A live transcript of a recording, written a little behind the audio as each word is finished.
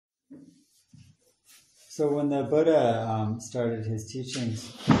So when the Buddha started his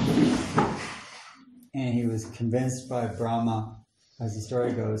teachings, and he was convinced by Brahma, as the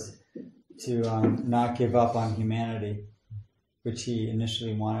story goes, to not give up on humanity, which he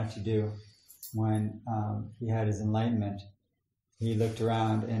initially wanted to do when he had his enlightenment. He looked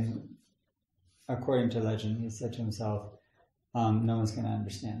around and, according to legend, he said to himself, no one's going to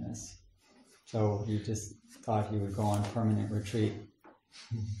understand this. So he just thought he would go on permanent retreat.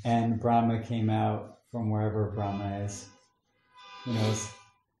 And Brahma came out from wherever Brahma is, who knows,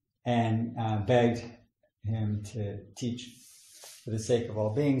 and begged him to teach for the sake of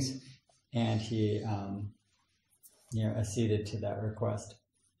all beings, and he acceded to that request.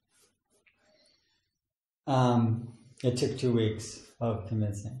 It took 2 weeks of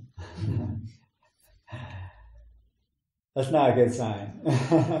convincing. That's not a good sign.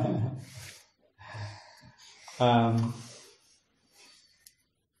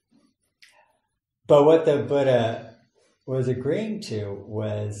 But what the Buddha was agreeing to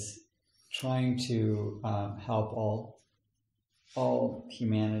was trying to help all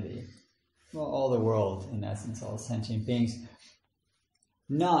humanity, well, all the world, in essence, all sentient beings,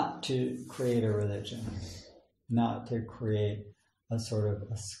 not to create a religion, not to create a sort of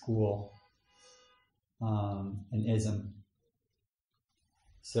a school, an ism.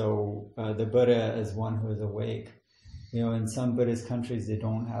 So the Buddha is one who is awake. In some Buddhist countries, they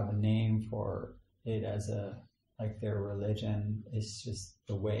don't have a name for it as like their religion. It's just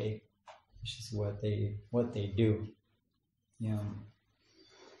the way. It's just what they do.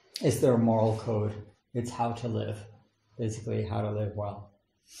 It's their moral code. It's how to live, basically how to live well.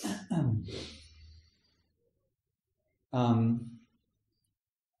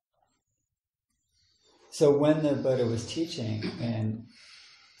 So when the Buddha was teaching, and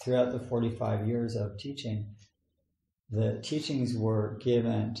throughout the 45 years of teaching, the teachings were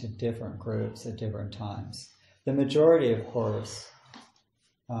given to different groups at different times. The majority, of course,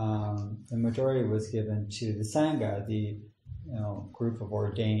 was given to the Sangha, the group of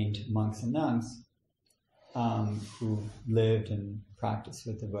ordained monks and nuns who lived and practiced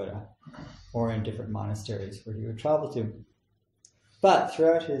with the Buddha, or in different monasteries where he would travel to. But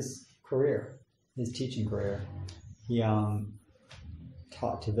throughout his career, his teaching career, he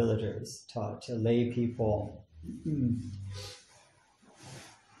taught to villagers, taught to lay people,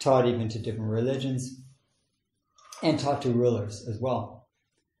 taught even to different religions, and taught to rulers as well.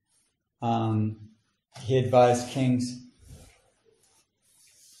 He advised kings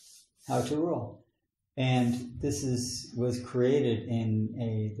how to rule. And this was created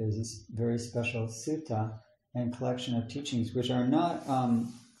in there's this very special sutta and collection of teachings which are not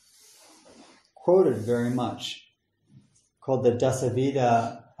quoted very much, called the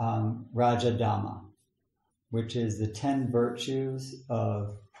Dasaviddha Rajadhamma, which is the 10 virtues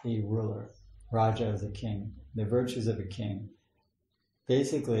of a ruler. Raja is a king. The virtues of a king.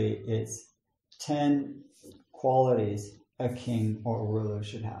 Basically, it's 10 qualities a king or a ruler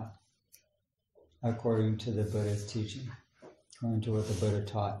should have, according to the Buddha's teaching, according to what the Buddha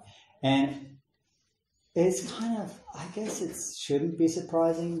taught. And it's kind of, I guess it shouldn't be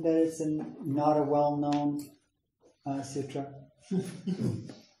surprising that it's not a well-known sutra.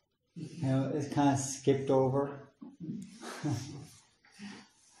 It's kind of skipped over.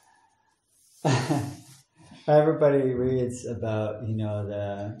 Everybody reads about,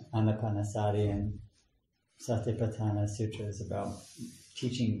 the Anapanasati and Satipatthana sutras about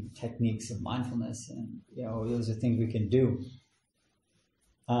teaching techniques of mindfulness, and those are things we can do.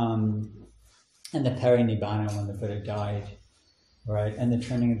 And the Parinibbana, when the Buddha died, right? And the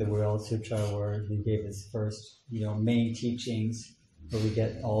Training of the World Sutra, where he gave his first, main teachings, where we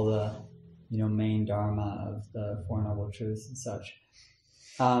get all the, main dharma of the Four Noble Truths and such.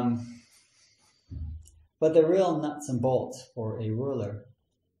 But the real nuts and bolts for a ruler,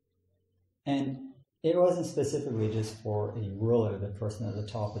 and it wasn't specifically just for a ruler, the person at the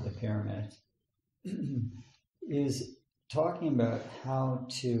top of the pyramid, is talking about how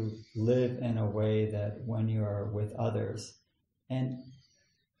to live in a way that when you are with others, and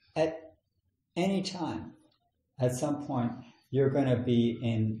at any time, at some point, you're going to be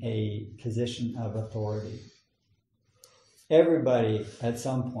in a position of authority. Everybody at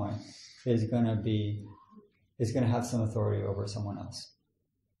some point is going to have some authority over someone else.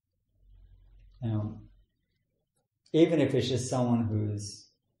 Even if it's just someone who's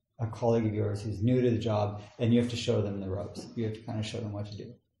a colleague of yours who's new to the job, and you have to show them the ropes. You have to kind of show them what to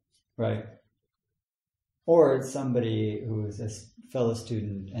do, right? Or it's somebody who's a fellow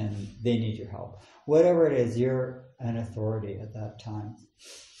student and they need your help. Whatever it is, you're an authority at that time.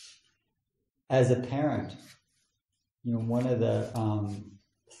 As a parent, one of the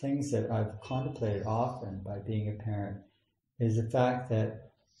things that I've contemplated often by being a parent is the fact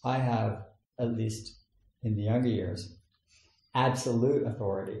that I have, at least in the younger years, absolute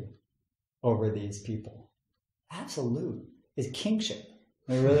authority over these people. Absolute. It's kingship.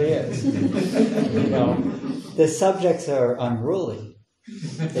 It really is. The subjects are unruly.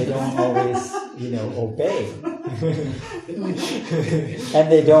 They don't always, obey.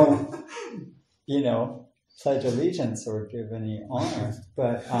 And they don't, pledge allegiance or give any honor.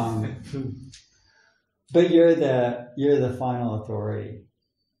 But you're the final authority.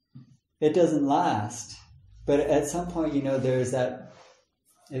 It doesn't last. But at some point, there's that,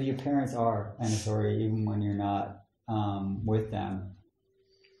 your parents are an authority even when you're not with them.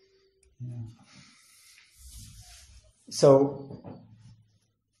 Yeah. So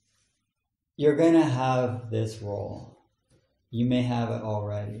you're going to have this role. You may have it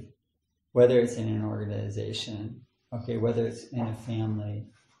already, whether it's in an organization, whether it's in a family,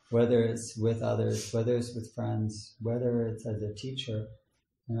 whether it's with others, whether it's with friends, whether it's as a teacher,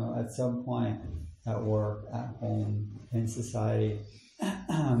 at some point at work, at home, in society,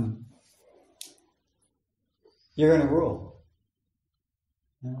 you're going to rule.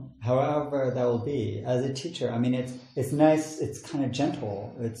 However that will be. As a teacher, it's nice, it's kind of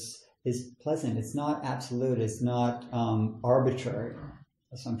gentle, it's pleasant, it's not absolute, it's not arbitrary.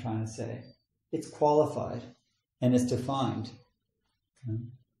 That's what I'm trying to say. It's qualified and it's defined.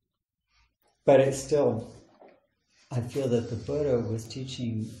 But it's still, I feel that the Buddha was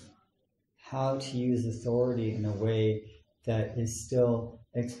teaching how to use authority in a way that is still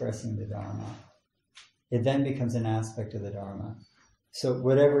expressing the Dharma. It then becomes an aspect of the Dharma. So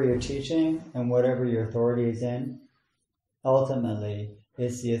whatever you're teaching and whatever your authority is in, ultimately,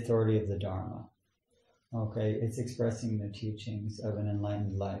 it's the authority of the Dharma. It's expressing the teachings of an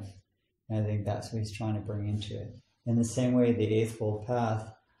enlightened life. And I think that's what he's trying to bring into it. In the same way, the Eightfold Path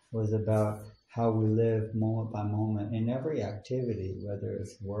was about how we live moment by moment in every activity, whether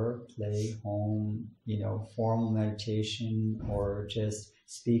it's work, play, home, formal meditation, or just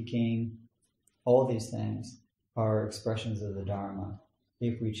speaking. All these things are expressions of the Dharma,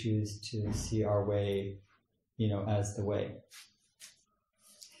 if we choose to see our way, as the way.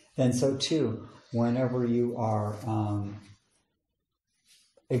 Then so too, whenever you are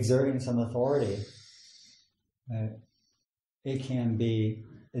exerting some authority, it can be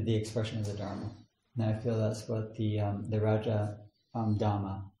the expression of the Dharma. And I feel that's what the Raja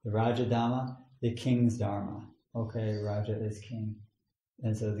Dhamma, the Raja Dhamma, the king's Dharma. Raja is king.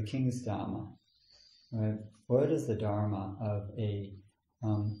 And so the king's Dhamma, right? What is the Dharma of a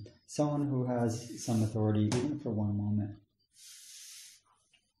someone who has some authority, even for one moment?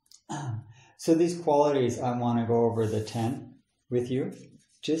 So these qualities, I want to go over the 10 with you,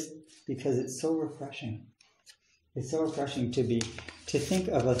 just because it's so refreshing. It's so refreshing to think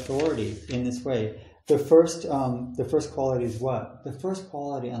of authority in this way. The first quality is what? The first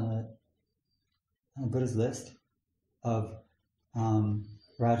quality on the Buddha's list of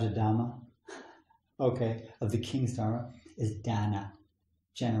Raja Dhamma, of the king's Dharma, is dana,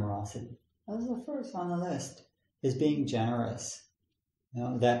 generosity. That's the first on the list, is being generous.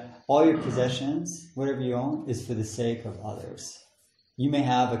 That all your possessions, whatever you own, is for the sake of others. You may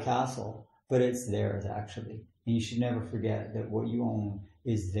have a castle, but it's theirs actually. And you should never forget that what you own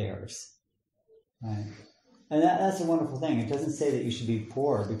is theirs. Right? And that's a wonderful thing. It doesn't say that you should be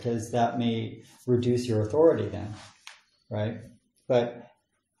poor, because that may reduce your authority then. Right? But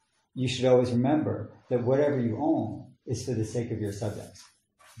you should always remember that whatever you own is for the sake of your subjects.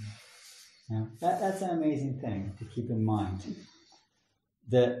 That's an amazing thing to keep in mind.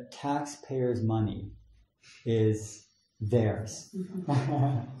 The taxpayers' money is theirs.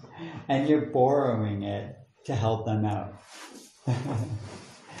 And you're borrowing it to help them out.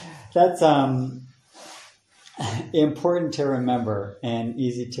 That's important to remember and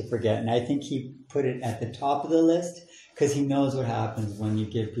easy to forget. And I think he put it at the top of the list because he knows what happens when you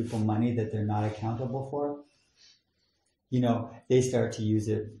give people money that they're not accountable for. They start to use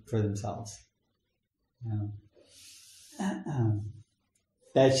it for themselves.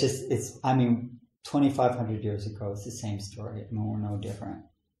 That's just, 2,500 years ago, it's the same story. We're no different,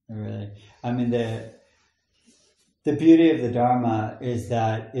 really. The beauty of the Dharma is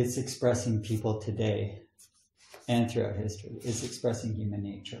that it's expressing people today and throughout history. It's expressing human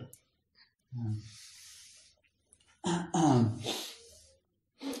nature.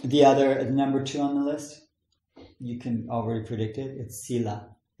 The number 2 on the list, you can already predict it. It's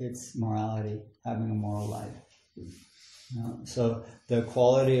sila. It's morality, having a moral life. So the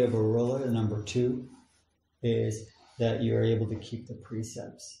quality of a ruler, number 2, is that you're able to keep the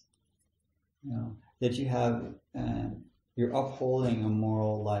precepts. That you have You're upholding a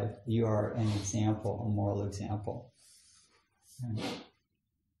moral life. You are an example, a moral example. Right?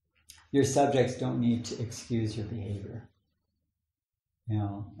 Your subjects don't need to excuse your behavior,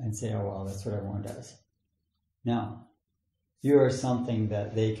 and say, oh, well, that's what everyone does. No. You are something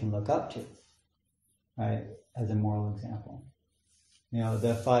that they can look up to, right, as a moral example.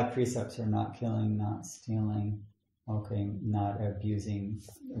 The 5 precepts are not killing, not stealing, not abusing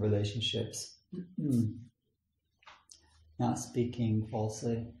relationships, not speaking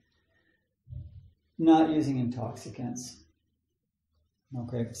falsely, not using intoxicants.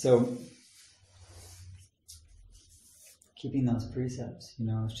 Okay, so keeping those precepts,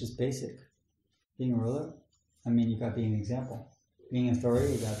 it's just basic. Being a ruler, you got to be an example. Being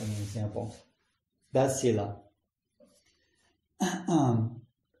authority, you got to be an example. That's sila.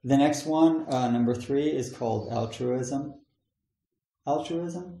 The next one, number 3, is called altruism.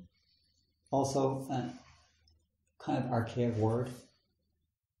 Altruism, also a kind of archaic word,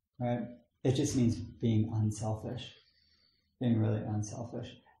 right? It just means being unselfish, being really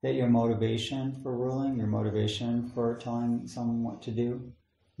unselfish. That your motivation for ruling, your motivation for telling someone what to do,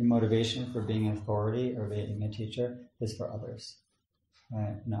 your motivation for being an authority or being a teacher is for others,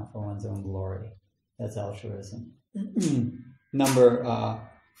 right? Not for one's own glory. That's altruism. Number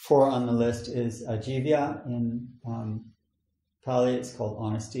 4 on the list is ajivya. In Pali, it's called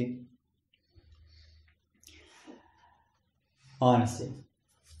honesty. Honesty.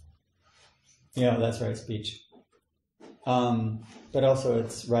 That's right speech. But also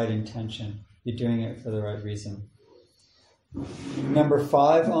it's right intention. You're doing it for the right reason. Number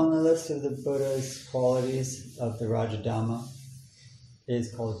 5 on the list of the Buddha's qualities of the Rajadhamma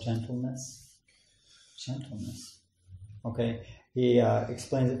is called gentleness. Gentleness. Okay, he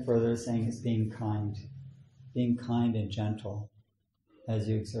explains it further, saying it's being kind and gentle as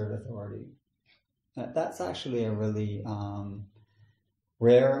you exert authority. That's actually a really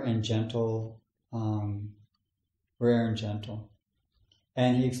rare and gentle.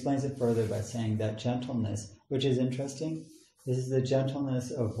 And he explains it further by saying that gentleness, which is interesting, this is the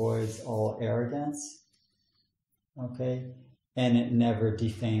gentleness avoids all arrogance, okay, and it never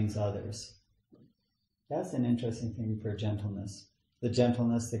defames others. That's an interesting thing for gentleness. The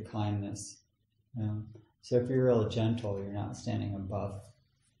gentleness, the kindness. So if you're real gentle, you're not standing above.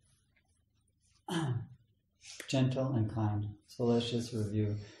 Gentle and kind. So let's just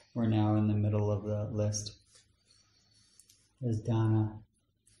review. We're now in the middle of the list. There's dana,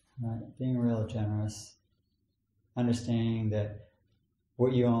 right? Being real generous. Understanding that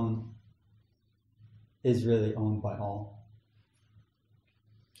what you own is really owned by all.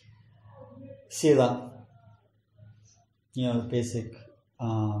 Sila. The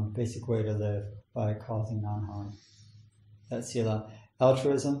basic way to live by causing non-harm. That's sila.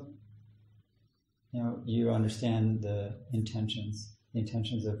 Altruism. You understand the intentions. The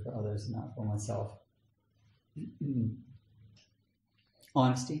intentions are for others, not for oneself.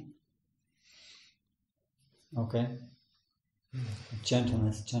 Honesty. Okay.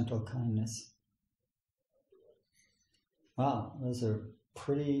 Gentleness, gentle kindness. Wow, those are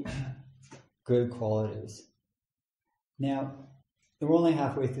pretty good qualities. Now, we're only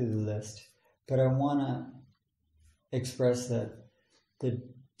halfway through the list, but I want to express that the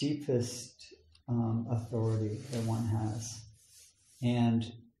deepest authority that one has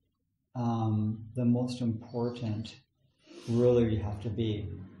and the most important ruler you have to be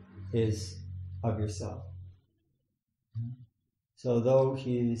is of yourself. So though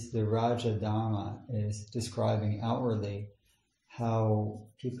he's the Raja Dharma is describing outwardly how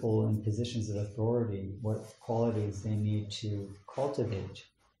people in positions of authority, what qualities they need to cultivate,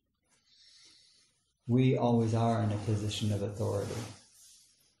 we always are in a position of authority.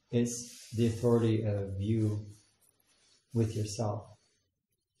 It's the authority of you with yourself.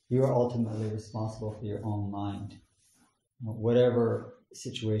 You are ultimately responsible for your own mind. Whatever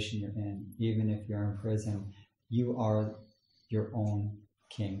situation you're in, even if you're in prison, you are your own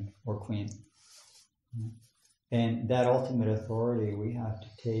king or queen. And that ultimate authority we have to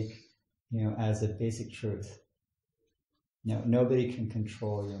take, as a basic truth. Nobody can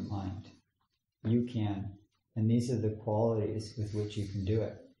control your mind. You can. And these are the qualities with which you can do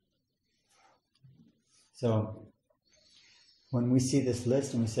it. So when we see this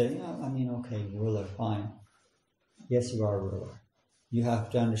list and we say, okay, ruler, fine. Yes, you are a ruler. You have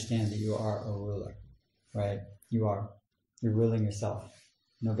to understand that you are a ruler, right? You are. You're ruling yourself,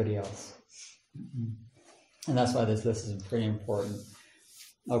 nobody else. And that's why this list is pretty important.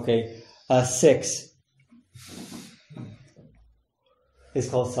 Okay, 6 is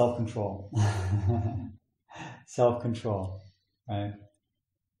called self-control. Self-control, right?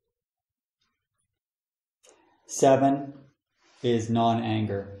 7 is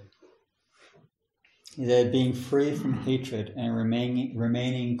non-anger. He said, being free from hatred and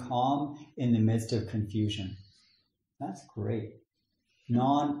remaining calm in the midst of confusion. That's great.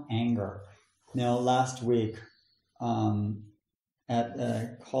 Non-anger. Now, last week, at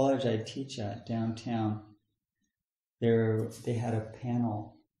the college I teach at downtown, they had a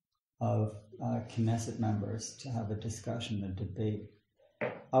panel of Knesset members to have a discussion, a debate.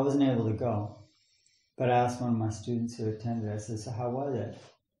 I wasn't able to go, but I asked one of my students who attended, I said, so how was it?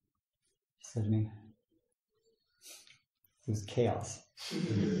 He said to me, it was chaos.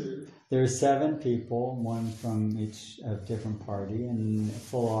 There were 7 people, one from each different party, and a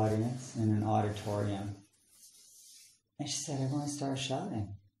full audience in an auditorium. And she said, everyone started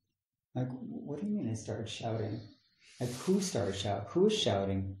shouting. Like, what do you mean they started shouting? Like, who started shouting? Who was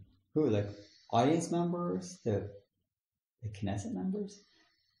shouting? Who? Like, audience members? The Knesset members?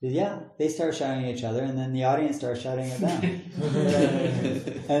 Yeah, they started shouting at each other, and then the audience started shouting at them.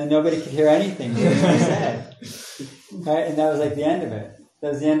 And nobody could hear anything they said. Right? And that was like the end of it.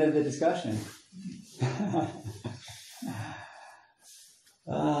 That was the end of the discussion.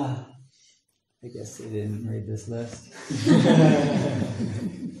 I guess they didn't read this list.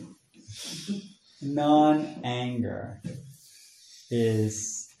 Non-anger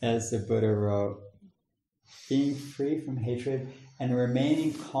is, as the Buddha wrote, being free from hatred and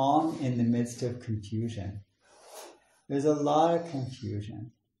remaining calm in the midst of confusion. There's a lot of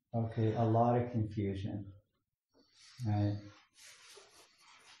confusion. Okay, a lot of confusion. Right?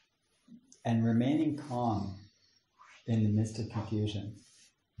 And remaining calm in the midst of confusion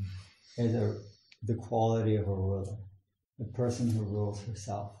is the quality of a ruler, the person who rules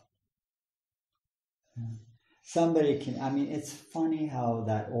herself. Somebody can, I mean, it's funny how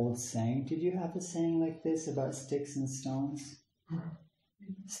that old saying, did you have a saying like this about sticks and stones?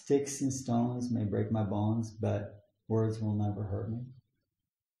 Sticks and stones may break my bones, but words will never hurt me.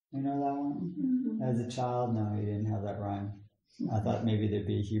 You know that one? Mm-hmm. As a child, no, you didn't have that rhyme. I thought maybe there'd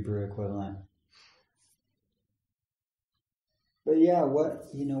be a Hebrew equivalent. But yeah,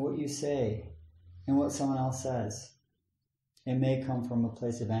 what you say and what someone else says, it may come from a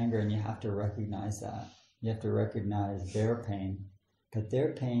place of anger, and you have to recognize that. You have to recognize their pain, but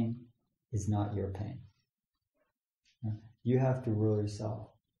their pain is not your pain. You have to rule yourself.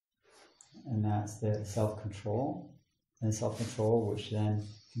 And that's the self-control. And self-control, which then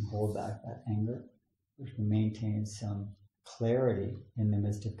can hold back that anger, which can maintain some clarity in the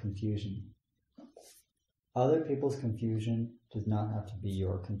midst of confusion. Other people's confusion does not have to be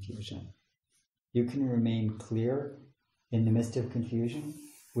your confusion. You can remain clear in the midst of confusion,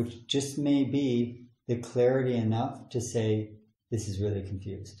 which just may be the clarity enough to say, this is really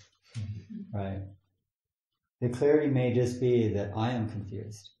confused, right? The clarity may just be that I am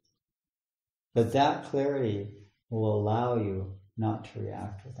confused. But that clarity will allow you not to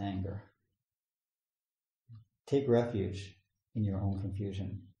react with anger. Take refuge in your own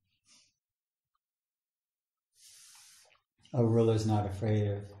confusion. A ruler's not afraid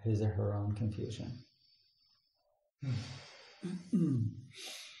of his or her own confusion.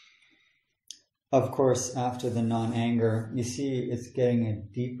 Of course, after the non-anger, you see it's getting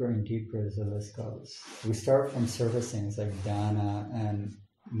deeper and deeper as the list goes. We start from surface things like dana and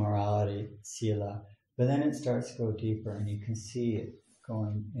morality, sila, but then it starts to go deeper, and you can see it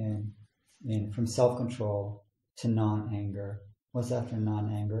going in from self-control to non-anger. What's after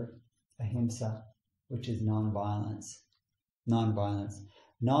non-anger? Ahimsa, which is non-violence. Non-violence.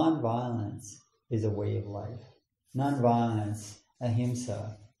 Non-violence is a way of life. Non-violence,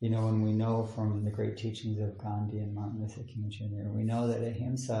 ahimsa, when we know from the great teachings of Gandhi and Martin Luther King Jr., we know that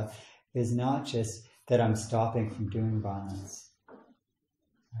ahimsa is not just that I'm stopping from doing violence.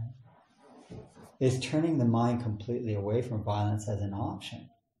 Right? It's turning the mind completely away from violence as an option.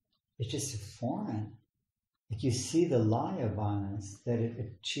 It's just foreign. Like you see the lie of violence, that it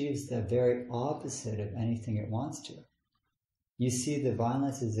achieves the very opposite of anything it wants to. You see the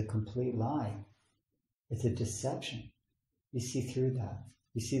violence is a complete lie. It's a deception. You see through that.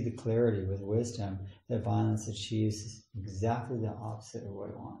 You see the clarity with wisdom that violence achieves exactly the opposite of what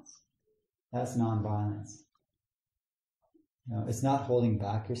it wants. That's non-violence. It's not holding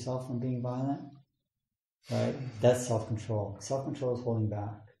back yourself from being violent, right? That's self-control. Self-control is holding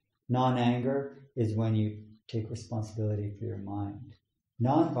back. Non-anger is when you take responsibility for your mind.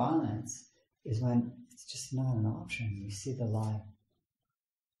 Non-violence is when it's just not an option. You see the lie.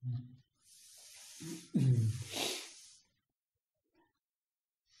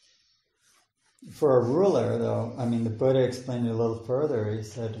 For a ruler, though, the Buddha explained it a little further. He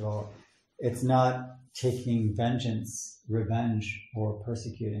said, well, it's not taking vengeance, revenge, or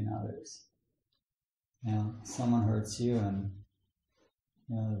persecuting others. Someone hurts you and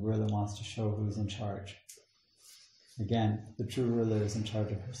The ruler wants to show who's in charge. Again, the true ruler is in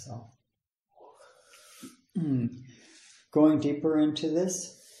charge of herself. Going deeper into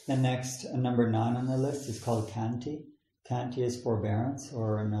this, the next, number 9 on the list, is called Kanti. Kanti is forbearance,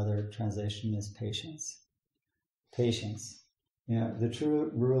 or another translation is patience. Patience. The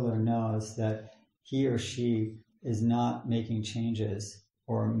true ruler knows that he or she is not making changes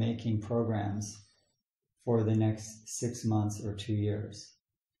or making programs for the next 6 months or 2 years,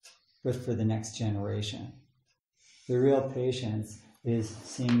 but for the next generation. The real patience is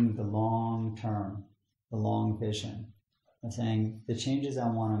seeing the long term, the long vision, and saying the changes I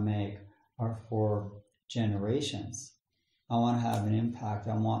want to make are for generations. I want to have an impact.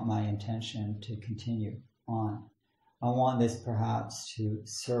 I want my intention to continue on. I want this perhaps to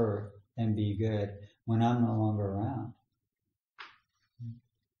serve and be good when I'm no longer around.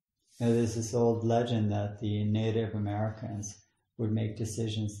 There's this old legend that the Native Americans would make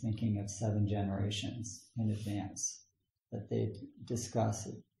decisions thinking of 7 generations in advance, that they'd discuss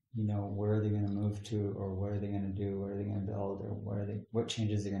it, where are they going to move to, or what are they going to do, what are they going to build, or what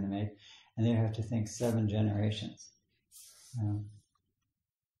changes they're going to make, and they have to think 7 generations.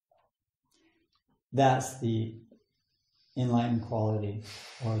 That's the enlightened quality,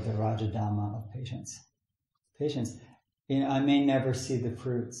 or the Rajadhamma of patience. Patience. I may never see the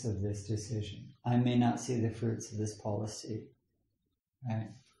fruits of this decision. I may not see the fruits of this policy. Right?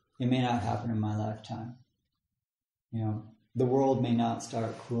 It may not happen in my lifetime. The world may not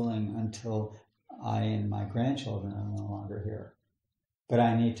start cooling until I and my grandchildren are no longer here. But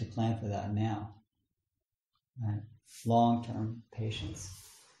I need to plan for that now. Right? Long-term patience.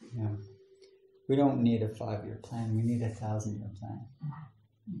 We don't need a 5-year plan. We need a 1,000-year plan.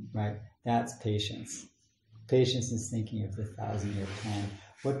 Right? That's patience. Patience is thinking of the 1,000-year plan.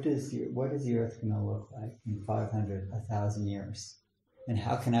 What is the earth going to look like in 500, 1,000 years? And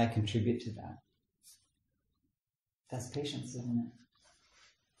how can I contribute to that? That's patience, isn't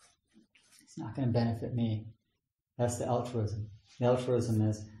it? It's not going to benefit me. That's the altruism. The altruism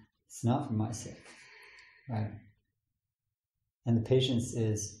is, it's not for my sake. Right? And the patience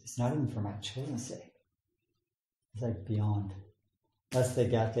is, it's not even for my children's sake. It's like beyond. That's the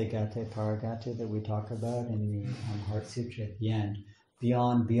Gate Paragate that we talk about in the Heart Sutra at the end.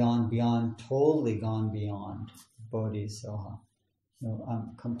 Beyond, beyond, beyond, totally gone beyond Bodhisattva.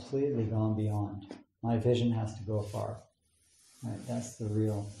 I'm completely gone beyond. My vision has to go far. Right? That's the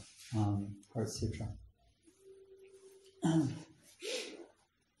real Heart Sutra.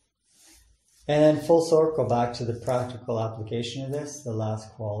 And full circle back to the practical application of this, the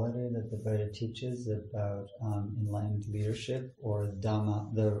last quality that the Buddha teaches about enlightened leadership, or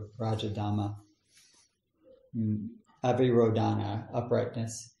Dhamma, the Rajadhamma, Abhirodhana,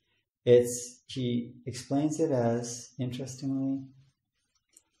 uprightness. He explains it as, interestingly,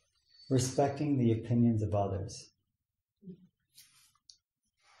 respecting the opinions of others,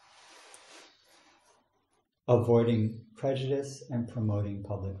 avoiding prejudice and promoting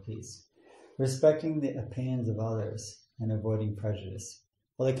public peace. Respecting the opinions of others and avoiding prejudice.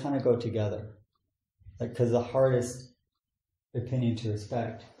 Well, they kind of go together. Because the hardest opinion to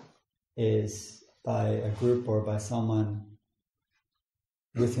respect is by a group or by someone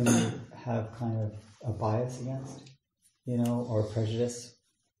with whom you have kind of a bias against, or prejudice.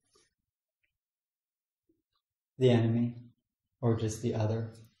 The enemy, or just the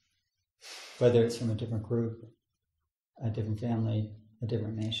other. Whether it's from a different group, a different family, a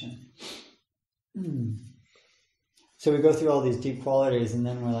different nation. So we go through all these deep qualities, and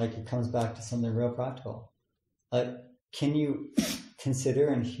then we're like, it comes back to something real practical. Can you consider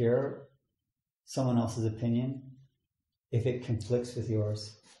and hear someone else's opinion if it conflicts with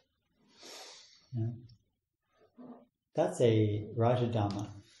yours? That's a Rajadhamma.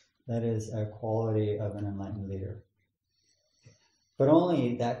 That is a quality of an enlightened leader. But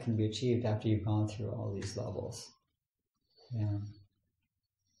only that can be achieved after you've gone through all these levels.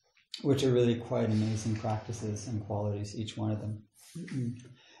 Which are really quite amazing practices and qualities, each one of them.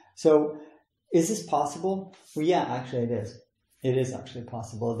 So, is this possible? Well, yeah, actually it is. It is actually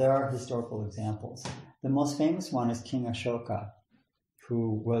possible. There are historical examples. The most famous one is King Ashoka,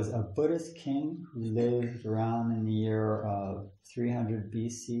 who was a Buddhist king who lived around in the year of 300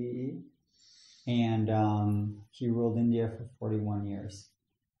 BCE, and he ruled India for 41 years.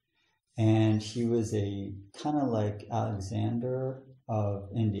 And he was a kind of like Alexander of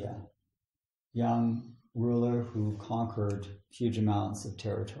India, young ruler who conquered huge amounts of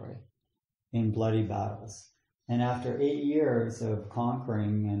territory in bloody battles. And after 8 years of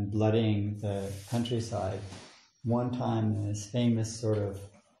conquering and bloodying the countryside, one time in this famous sort of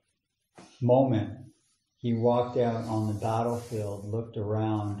moment, he walked out on the battlefield, looked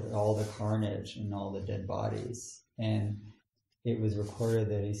around at all the carnage and all the dead bodies, and it was recorded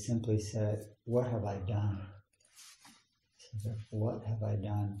that he simply said, "What have I done? What have I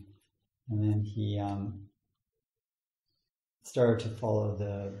done?" And then he started to follow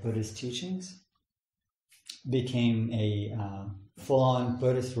the Buddhist teachings, became a full-on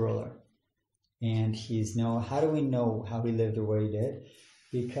Buddhist ruler. And how do we know how he lived or what he did?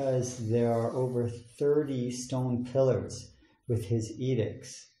 Because there are over 30 stone pillars with his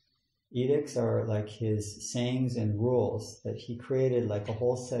edicts. Edicts are like his sayings and rules that he created, like a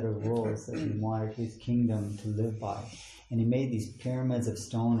whole set of rules that he wanted his kingdom to live by. And he made these pyramids of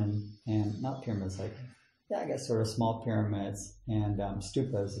stone and not pyramids, like, I guess sort of small pyramids and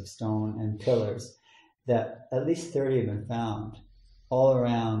stupas of stone and pillars that at least 30 have been found all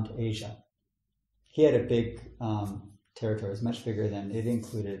around Asia. He had a big territory. It was much bigger than it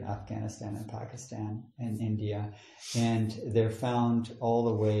included Afghanistan and Pakistan and India, and they're found all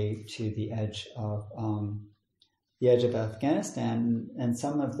the way to the edge of Afghanistan. And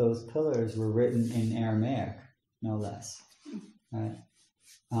some of those pillars were written in Aramaic, no less. Right.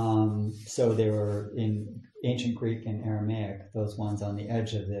 So they were in ancient Greek and Aramaic. Those ones on the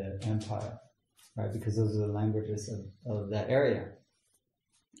edge of the empire, right? Because those are the languages of that area.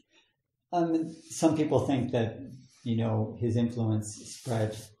 Some people think that, his influence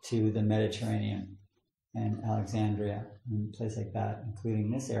spread to the Mediterranean and Alexandria and a place like that, including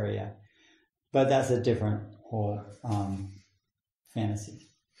this area. But that's a different whole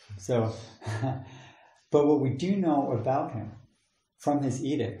fantasy. So, but what we do know about him from his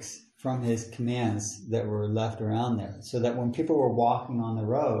edicts, from his commands that were left around there, so that when people were walking on the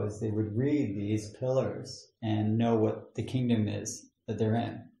roads, they would read these pillars and know what the kingdom is that they're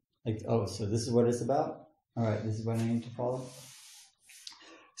in. Like, oh, so this is what it's about? All right, this is what I need to follow.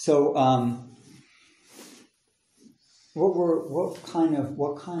 So, what kind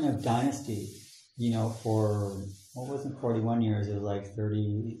of dynasty, for, what wasn't 41 years, it was like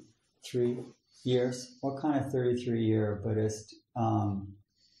 33 years? What kind of 33-year Buddhist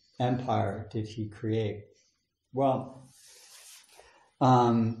empire did he create? Well,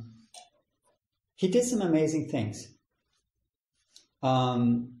 he did some amazing things.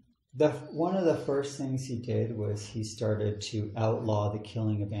 One of the first things he did was he started to outlaw the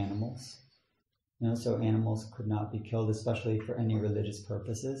killing of animals. So animals could not be killed, especially for any religious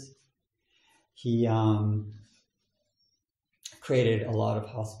purposes. He created a lot of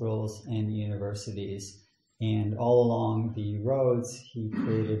hospitals and universities, and all along the roads he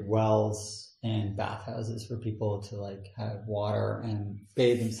created wells and bathhouses for people to have water and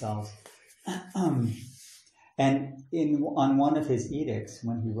bathe themselves. And on one of his edicts,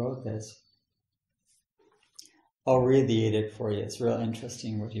 when he wrote this, I'll read the edict for you. It's real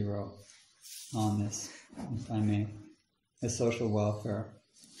interesting what he wrote on this, if I may. The social welfare.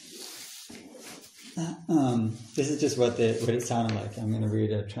 This is just what it sounded like. I'm going to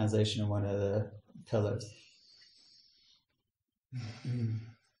read a translation of one of the pillars.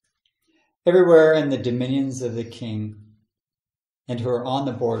 Everywhere in the dominions of the king and who are on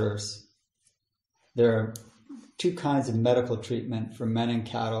the borders, there are two kinds of medical treatment for men and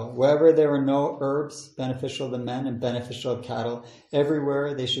cattle. Wherever there are no herbs beneficial to men and beneficial to cattle,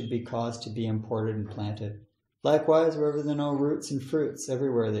 everywhere they should be caused to be imported and planted. Likewise, wherever there are no roots and fruits,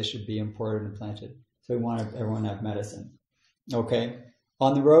 everywhere they should be imported and planted. So we want everyone to have medicine. Okay.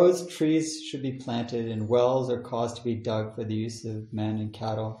 On the roads, trees should be planted and wells are caused to be dug for the use of men and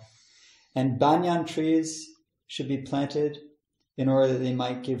cattle. And banyan trees should be planted in order that they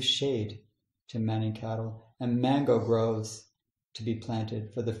might give shade to men and cattle, and mango groves to be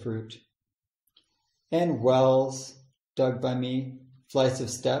planted for the fruit. And wells dug by me, flights of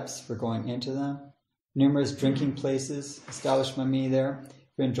steps for going into them, numerous drinking places established by me there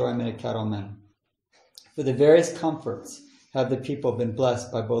for enjoyment of cattlemen. For the various comforts have the people been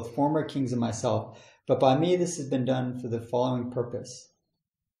blessed by both former kings and myself, but by me this has been done for the following purpose,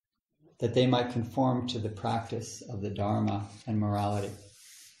 that they might conform to the practice of the Dharma and morality.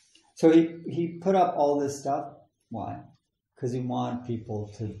 So he put up all this stuff. Why? Because he wanted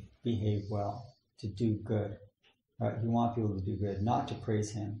people to behave well, to do good. Right? He wanted people to do good, not to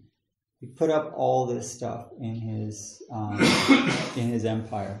praise him. He put up all this stuff in his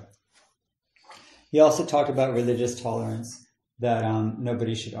empire. He also talked about religious tolerance, that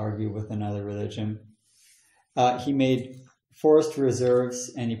nobody should argue with another religion. He made forest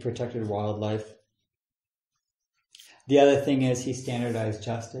reserves and he protected wildlife. The other thing is he standardized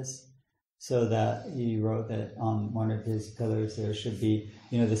justice, so that he wrote that on one of his pillars there should be,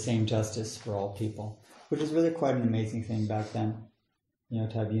 the same justice for all people, which is really quite an amazing thing back then,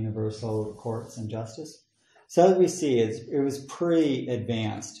 to have universal courts and justice. So as we see, it was pretty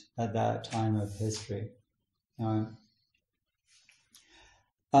advanced at that time of history. And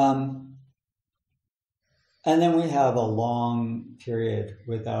then we have a long period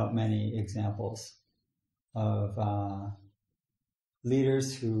without many examples of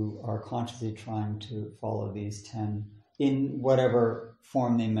leaders who are consciously trying to follow these 10 in whatever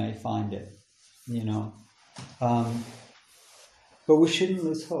form they may find it, But we shouldn't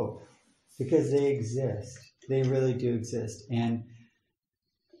lose hope because they exist. They really do exist. And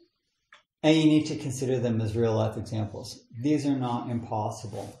you need to consider them as real life examples. These are not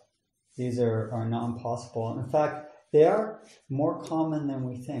impossible. These are not impossible. In fact, they are more common than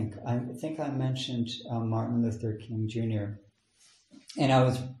we think. I think I mentioned Martin Luther King Jr. And I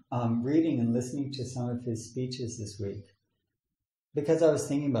was reading and listening to some of his speeches this week because I was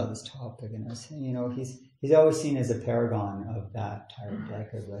thinking about this topic, and I was saying, he's always seen as a paragon of that type,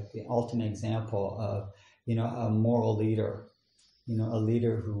 like the ultimate example of, a moral leader, a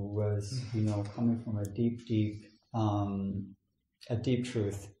leader who was, coming from a deep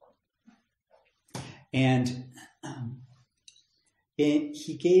truth. And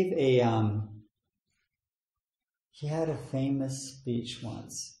he gave he had a famous speech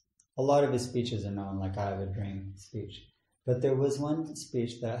once. A lot of his speeches are known, like I Have a Dream speech. But there was one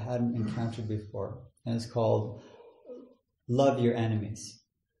speech that I hadn't encountered before, and it's called Love Your Enemies.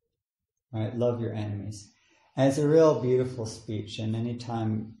 Right? Love Your Enemies. And it's a real beautiful speech, and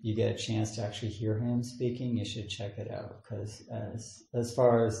anytime you get a chance to actually hear him speaking, you should check it out, because as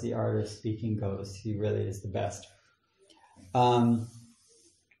far as the art of speaking goes, he really is the best. And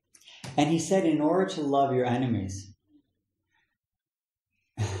he said, in order to love your enemies,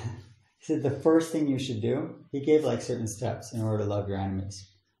 he said the first thing you should do, he gave like certain steps in order to love your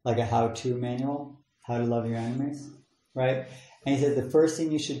enemies, like a how-to manual, how to love your enemies, right? And he said the first thing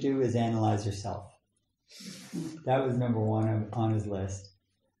you should do is analyze yourself. That was number one on his list,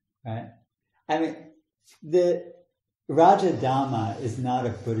 right? I mean, the Rajadhamma is not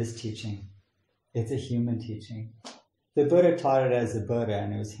a Buddhist teaching. It's a human teaching. The Buddha taught it as a Buddha,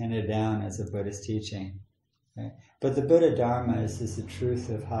 and it was handed down as a Buddhist teaching. Right? But the Buddha Dharma is the truth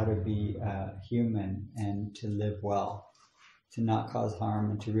of how to be human and to live well, to not cause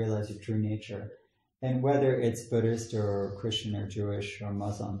harm, and to realize your true nature. And whether it's Buddhist or Christian or Jewish or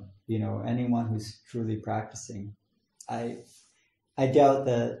Muslim, anyone who's truly practicing. I doubt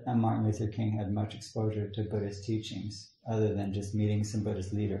that Martin Luther King had much exposure to Buddhist teachings other than just meeting some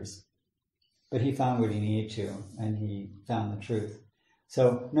Buddhist leaders. But he found what he needed to, and he found the truth.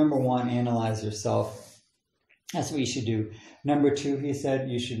 So, number one, analyze yourself. That's what you should do. Number two, he said,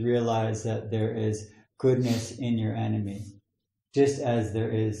 you should realize that there is goodness in your enemy, just as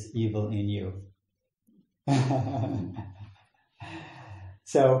there is evil in you.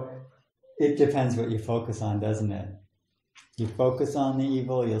 So, it depends what you focus on, doesn't it? You focus on the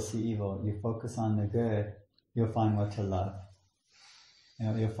evil, you'll see evil. You focus on the good, you'll find what to love.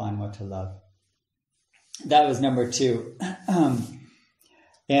 You'll find what to love. That was number two.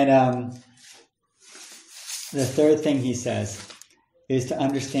 And the third thing he says is to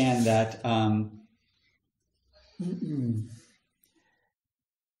understand that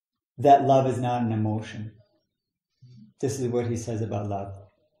that love is not an emotion. This is what he says about love.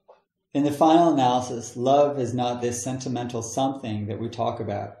 In the final analysis, love is not this sentimental something that we talk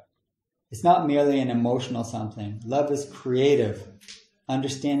about. It's not merely an emotional something. Love is creative,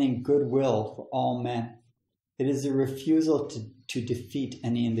 understanding goodwill for all men. It is a refusal to defeat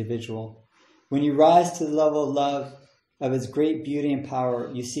any individual. When you rise to the level of love, of its great beauty and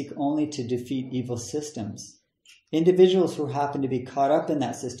power, you seek only to defeat evil systems. Individuals who happen to be caught up in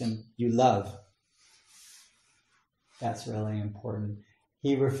that system, you love. That's really important.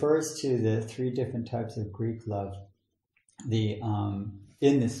 He refers to the three different types of Greek love. In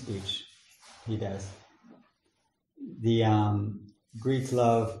this speech, he does. The Greek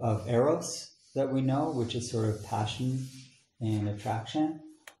love of eros that we know, which is sort of passion and attraction.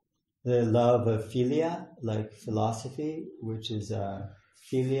 The love of philia, like philosophy, which is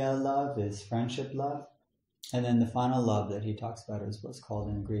philia love, is friendship love. And then the final love that he talks about is what's called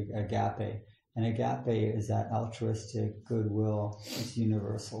in Greek agape. And agape is that altruistic goodwill. It's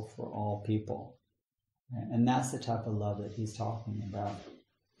universal for all people. And that's the type of love that he's talking about.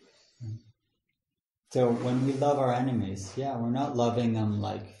 So when we love our enemies, we're not loving them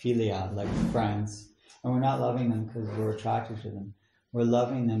like philia, like friends. And we're not loving them because we're attracted to them. We're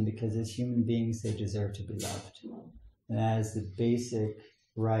loving them because as human beings, they deserve to be loved. And that is the basic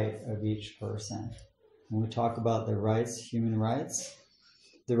right of each person. When we talk about the rights, human rights,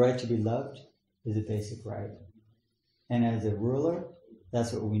 the right to be loved is a basic right. And as a ruler,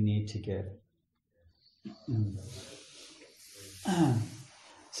 that's what we need to give.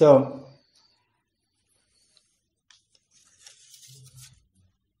 So,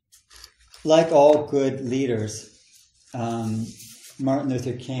 like all good leaders, Martin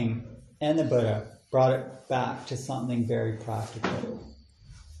Luther King and the Buddha brought it back to something very practical.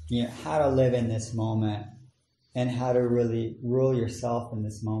 You know, how to live in this moment and how to really rule yourself in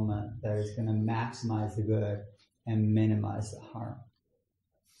this moment that is going to maximize the good and minimize the harm.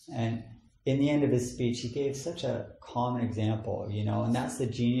 And in the end of his speech, he gave such a common example, you know, and that's the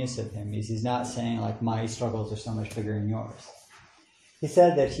genius of him. He's not saying like my struggles are so much bigger than yours. He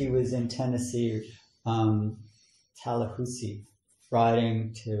said that he was in Tennessee, Tallahassee,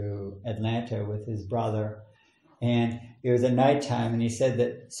 riding to Atlanta with his brother. And it was at nighttime, and he said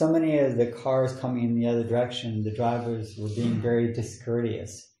that so many of the cars coming in the other direction, the drivers were being very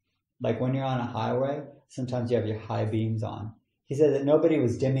discourteous. Like when you're on a highway, sometimes you have your high beams on. He said that nobody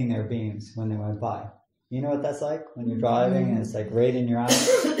was dimming their beams when they went by. You know what that's like? When you're driving and it's like right in your eyes,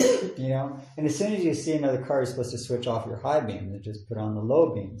 you know? And as soon as you see another car, you're supposed to switch off your high beam and just put on the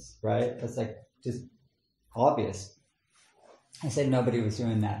low beams, right? That's like just obvious. I said nobody was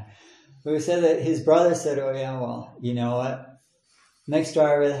doing that. But we said that his brother said, oh yeah, well, you know what? Next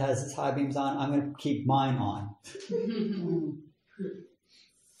driver that has his high beams on, I'm going to keep mine on.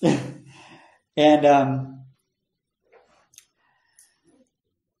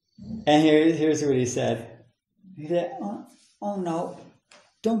 And here's what he said. He said, oh no,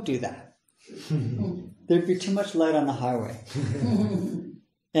 don't do that. There'd be too much light on the highway. And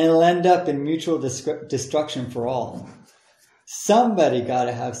it'll end up in mutual destruction for all. Somebody got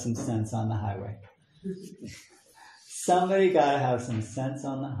to have some sense on the highway. Somebody got to have some sense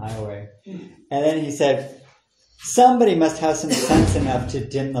on the highway. And then he said, somebody must have some sense enough to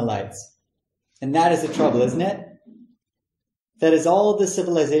dim the lights. And that is the trouble, isn't it? That as all the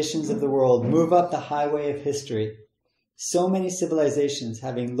civilizations of the world move up the highway of history, so many civilizations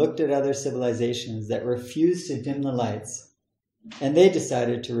having looked at other civilizations that refused to dim the lights, and they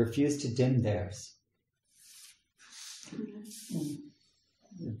decided to refuse to dim theirs.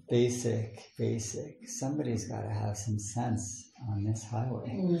 Basic. Somebody's got to have some sense on this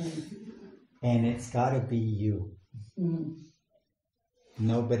highway. And it's got to be you.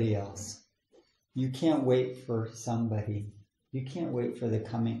 Nobody else. You can't wait for somebody. You can't wait for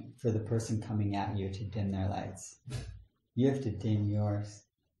the person coming at you to dim their lights. You have to dim yours.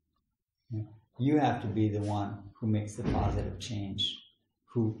 You have to be the one who makes the positive change,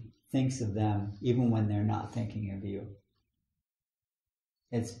 who thinks of them even when they're not thinking of you.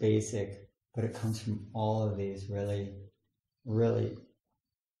 It's basic, but it comes from all of these really, really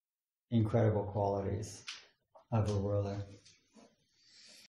incredible qualities of a ruler.